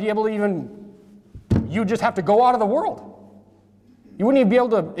would never be able to even, you'd just have to go out of the world. You wouldn't even be able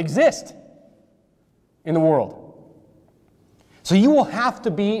to exist in the world. So you will have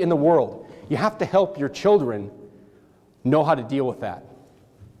to be in the world. You have to help your children know how to deal with that.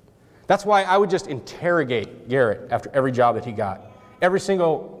 That's why I would just interrogate Garrett after every job that he got. Every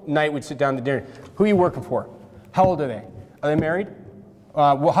single night we'd sit down to dinner. Who are you working for? How old are they? Are they married?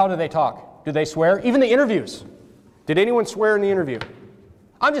 Well, how do they talk? Do they swear? Even the interviews. Did anyone swear in the interview?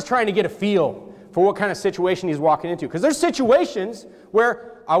 I'm just trying to get a feel for what kind of situation he's walking into. Because there's situations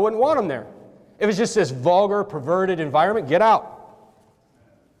where I wouldn't want him there. If it's just this vulgar, perverted environment, get out.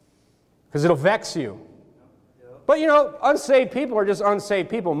 Because it'll vex you. But, you know, unsaved people are just unsaved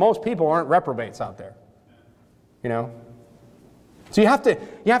people. Most people aren't reprobates out there. You know? So you have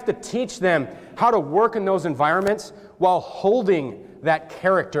to teach them how to work in those environments while holding that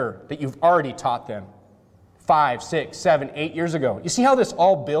character that you've already taught them 5, 6, 7, 8 years ago. You see how this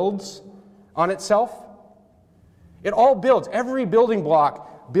all builds on itself? It all builds. Every building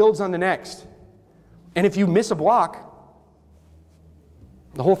block builds on the next. And if you miss a block,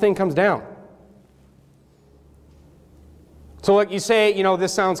 the whole thing comes down. So like you say,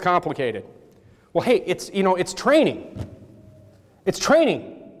 this sounds complicated. Well, hey, it's training. It's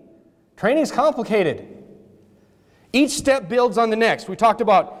training. Training's complicated. Each step builds on the next. We talked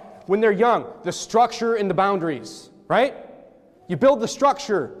about when they're young, the structure and the boundaries, right? You build the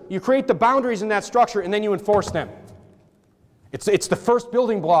structure, you create the boundaries in that structure, and then you enforce them. It's the first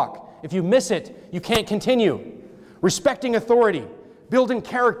building block. If you miss it, you can't continue. Respecting authority, building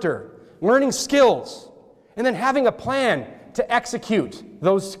character, learning skills, and then having a plan to execute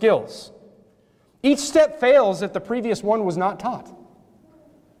those skills. Each step fails if the previous one was not taught.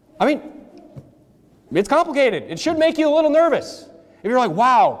 I mean, it's complicated. It should make you a little nervous. If you're like,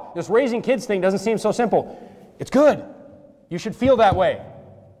 wow, this raising kids thing doesn't seem so simple. It's good. You should feel that way.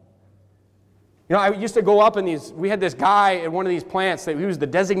 I used to go up in these, we had this guy at one of these plants that he was the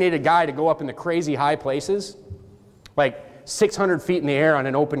designated guy to go up in the crazy high places, like 600 feet in the air on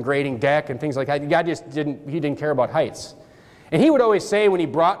an open grading deck and things like that. The guy he didn't care about heights. And he would always say when he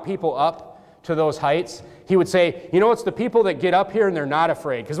brought people up to those heights, he would say, it's the people that get up here and they're not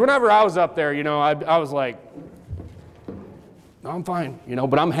afraid. Because whenever I was up there, I was like, no, I'm fine,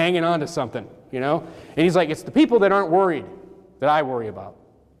 but I'm hanging on to something, And he's like, it's the people that aren't worried that I worry about,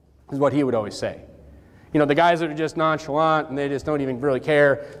 is what he would always say. The guys that are just nonchalant and they just don't even really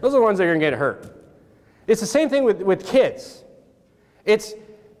care, those are the ones that are going to get hurt. It's the same thing with kids. It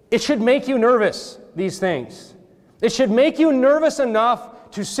should make you nervous, these things. It should make you nervous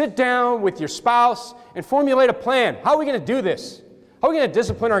enough to sit down with your spouse and formulate a plan. How are we going to do this? How are we going to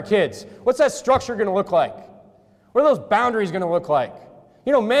discipline our kids? What's that structure going to look like? What are those boundaries going to look like?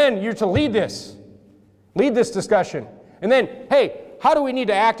 Men, you're to lead this discussion. And then, hey, how do we need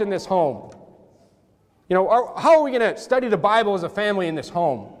to act in this home? How are we going to study the Bible as a family in this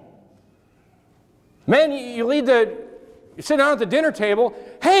home? Men, you sit down at the dinner table.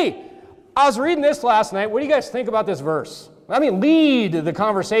 Hey, I was reading this last night. What do you guys think about this verse? Lead the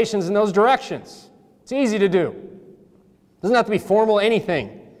conversations in those directions. It's easy to do. It doesn't have to be formal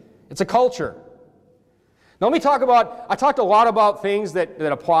anything. It's a culture. Now I talked a lot about things that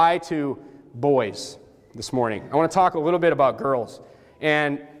apply to boys this morning. I want to talk a little bit about girls.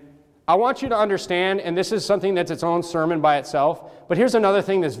 And I want you to understand, and this is something that's its own sermon by itself, but here's another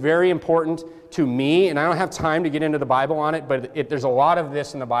thing that's very important to me, and I don't have time to get into the Bible on it, but there's a lot of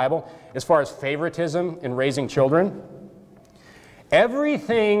this in the Bible as far as favoritism in raising children.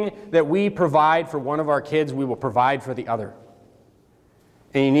 Everything that we provide for one of our kids, we will provide for the other.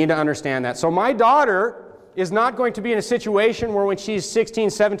 And you need to understand that. So my daughter is not going to be in a situation where when she's 16,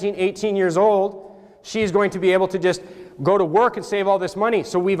 17, 18 years old, she's going to be able to just go to work and save all this money.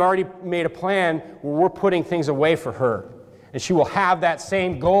 So we've already made a plan where we're putting things away for her. And she will have that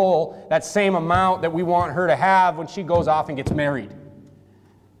same goal, that same amount that we want her to have when she goes off and gets married.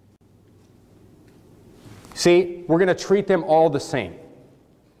 See, we're going to treat them all the same.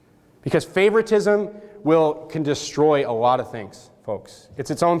 Because favoritism can destroy a lot of things, folks.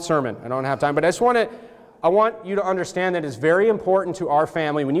 It's its own sermon. I don't have time. But I want you to understand that it's very important to our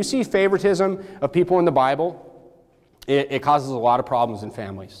family. When you see favoritism of people in the Bible, it causes a lot of problems in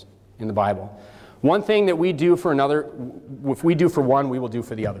families in the Bible. One thing that we do for another, if we do for one, we will do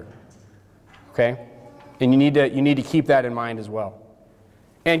for the other. Okay? And you need to keep that in mind as well.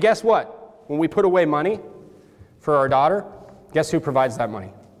 And guess what? When we put away money for our daughter, guess who provides that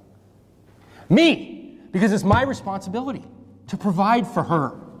money? Me! Because it's my responsibility to provide for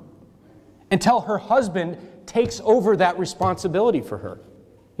her until her husband takes over that responsibility for her.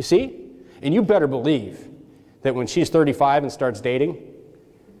 You see? And you better believe that when she's 35 and starts dating,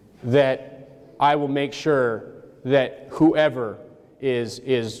 that I will make sure that whoever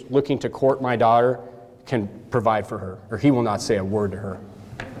is looking to court my daughter can provide for her, or he will not say a word to her.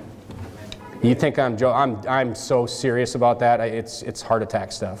 You think I'm so serious about that? It's heart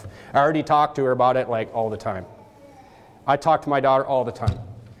attack stuff. I already talked to her about it like all the time. I talk to my daughter all the time.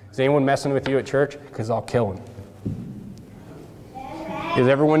 Is anyone messing with you at church? Because I'll kill him. Is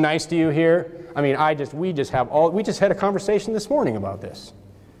everyone nice to you here? I mean, we just had a conversation this morning about this.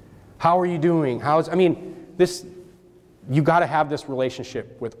 How are you doing? You got to have this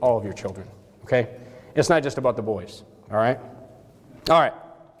relationship with all of your children, okay? It's not just about the boys, all right? All right.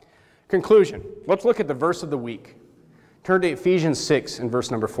 Conclusion. Let's look at the verse of the week. Turn to Ephesians 6 and verse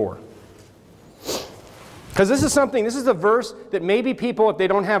number 4. Because this is a verse that maybe people, if they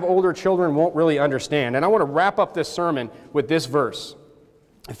don't have older children, won't really understand. And I want to wrap up this sermon with this verse.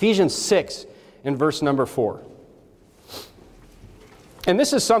 Ephesians 6 and verse number 4. And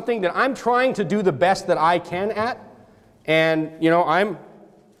this is something that I'm trying to do the best that I can at. And,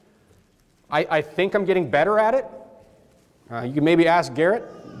 I think I'm getting better at it. You can maybe ask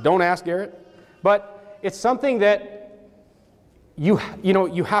Garrett. Don't ask Garrett. But it's something that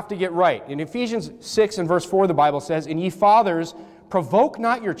you have to get right. In Ephesians 6 and verse 4, the Bible says, "And ye fathers, provoke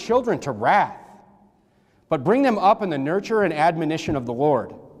not your children to wrath, but bring them up in the nurture and admonition of the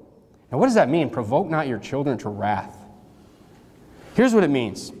Lord." Now, what does that mean? Provoke not your children to wrath. Here's what it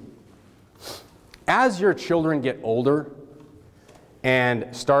means. As your children get older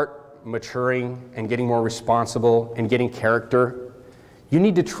and start maturing and getting more responsible and getting character, you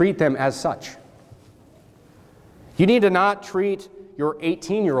need to treat them as such. You need to not treat your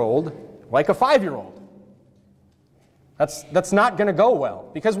 18-year-old like a 5-year-old. That's not going to go well.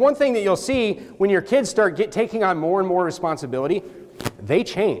 Because one thing that you'll see when your kids start taking on more and more responsibility, they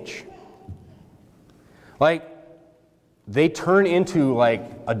change. Like, they turn into like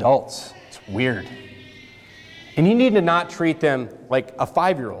adults. It's weird. And you need to not treat them like a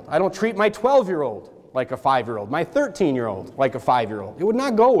 5-year-old. I don't treat my 12-year-old like a 5-year-old, my 13-year-old like a 5-year-old. It would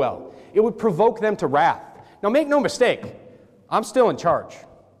not go well. It would provoke them to wrath. Now, make no mistake, I'm still in charge.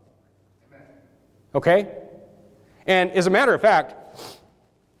 Okay? And as a matter of fact,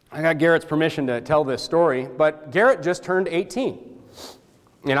 I got Garrett's permission to tell this story, but Garrett just turned 18.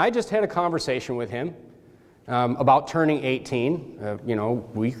 And I just had a conversation with him about turning 18, a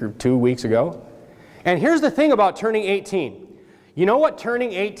week or 2 weeks ago. And here's the thing about turning 18. You know what,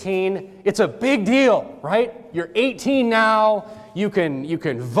 turning 18, it's a big deal, right? You're 18 now, you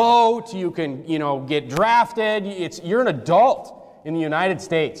can vote, you can, get drafted. You're an adult in the United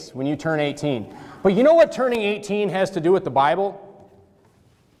States when you turn 18. But you know what turning 18 has to do with the Bible?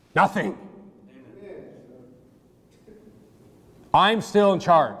 Nothing. I'm still in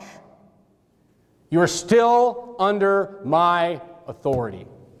charge. You're still under my authority.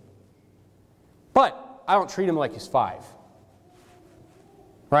 But I don't treat him like he's 5.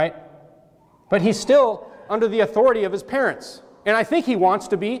 Right? But he's still under the authority of his parents. And I think he wants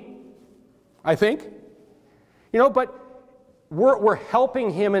to be. I think. But we're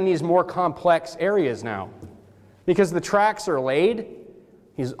helping him in these more complex areas now. Because the tracks are laid.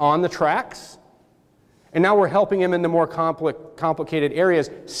 He's on the tracks. And now we're helping him in the more complicated areas,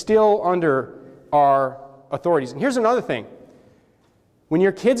 still under our authorities. And here's another thing. When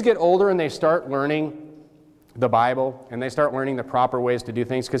your kids get older and they start learning the Bible and they start learning the proper ways to do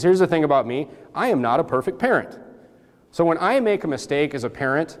things, because here's the thing about me, I am not a perfect parent. So when I make a mistake as a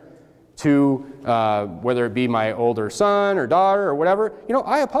parent to, whether it be my older son or daughter or whatever,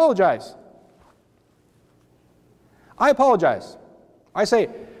 I apologize. I apologize. I say,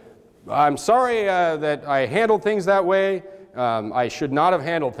 I'm sorry that I handled things that way. I should not have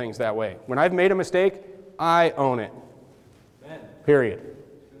handled things that way. When I've made a mistake, I own it. Period.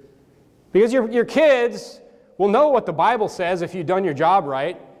 Because your kids will know what the Bible says if you've done your job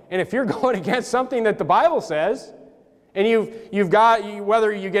right. And if you're going against something that the Bible says, and you've got,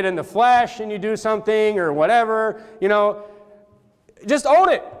 whether you get in the flesh and you do something or whatever, just own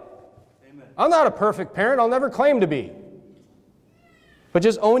it. Amen. I'm not a perfect parent. I'll never claim to be. But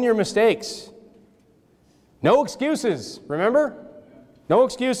just own your mistakes. No excuses, remember? No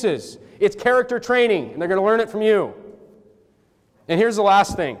excuses. It's character training, and they're going to learn it from you. And here's the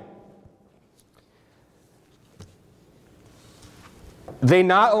last thing. They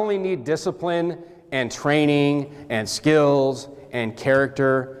not only need discipline and training and skills and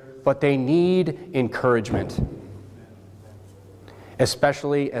character, but they need encouragement,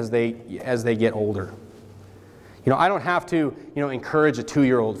 especially as they get older. I don't have to, encourage a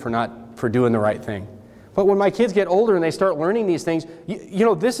 2-year-old for doing the right thing. But when my kids get older and they start learning these things,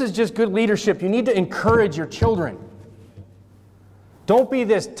 this is just good leadership. You need to encourage your children. Don't be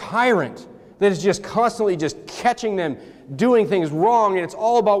this tyrant that is just constantly just catching them doing things wrong, and it's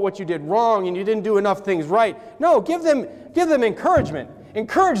all about what you did wrong and you didn't do enough things right. No, give them encouragement.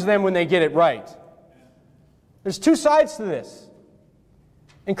 Encourage them when they get it right. There's 2 sides to this.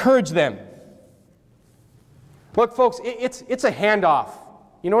 Encourage them. Look, folks, it's a handoff.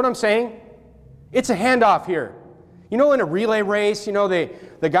 You know what I'm saying? It's a handoff here. In a relay race,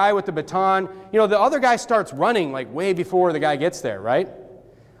 the guy with the baton, the other guy starts running like way before the guy gets there, right?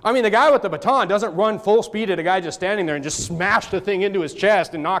 I mean, the guy with the baton doesn't run full speed at a guy just standing there and just smash the thing into his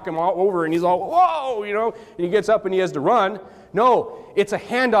chest and knock him all over, and he's all, whoa, and he gets up and he has to run. No, it's a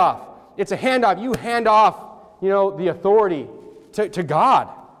handoff. It's a handoff. You hand off, the authority to God.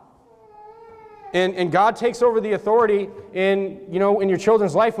 And God takes over the authority in your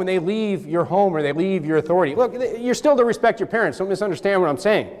children's life when they leave your home or they leave your authority. Look, you're still to respect your parents. Don't misunderstand what I'm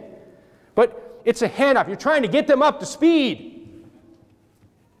saying. But it's a handoff. You're trying to get them up to speed.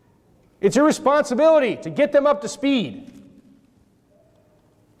 It's your responsibility to get them up to speed.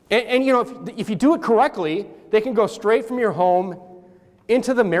 And if you do it correctly, they can go straight from your home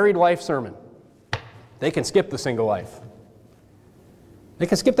into the married life sermon. They can skip the single life. They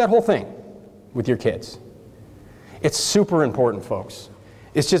can skip that whole thing with your kids. It's super important, folks.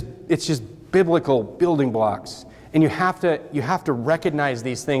 It's just biblical building blocks. And you have to recognize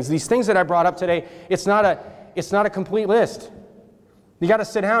these things. These things that I brought up today, it's not a complete list. You got to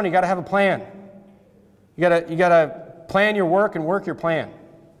sit down, you got to have a plan. You got to plan your work and work your plan.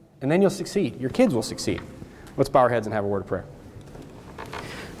 And then you'll succeed. Your kids will succeed. Let's bow our heads and have a word of prayer.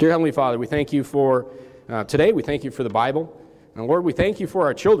 Dear Heavenly Father, we thank you for today. We thank you for the Bible. And Lord, we thank you for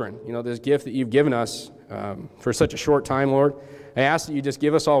our children, this gift that you've given us for such a short time, Lord. I ask that you just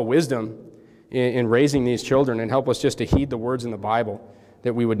give us all wisdom in raising these children and help us just to heed the words in the Bible,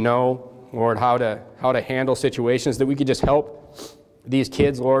 that we would know, Lord, how to handle situations, that we could just help these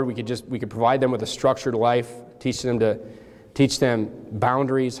kids, Lord. We could provide them with a structured life, teach them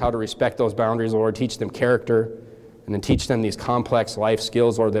boundaries, how to respect those boundaries, Lord, teach them character, and then teach them these complex life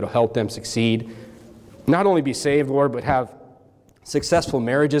skills, Lord, that'll help them succeed. Not only be saved, Lord, but have successful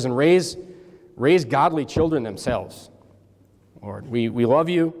marriages and raise godly children themselves. Lord, we love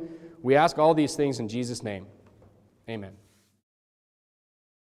you. We ask all these things in Jesus' name. Amen.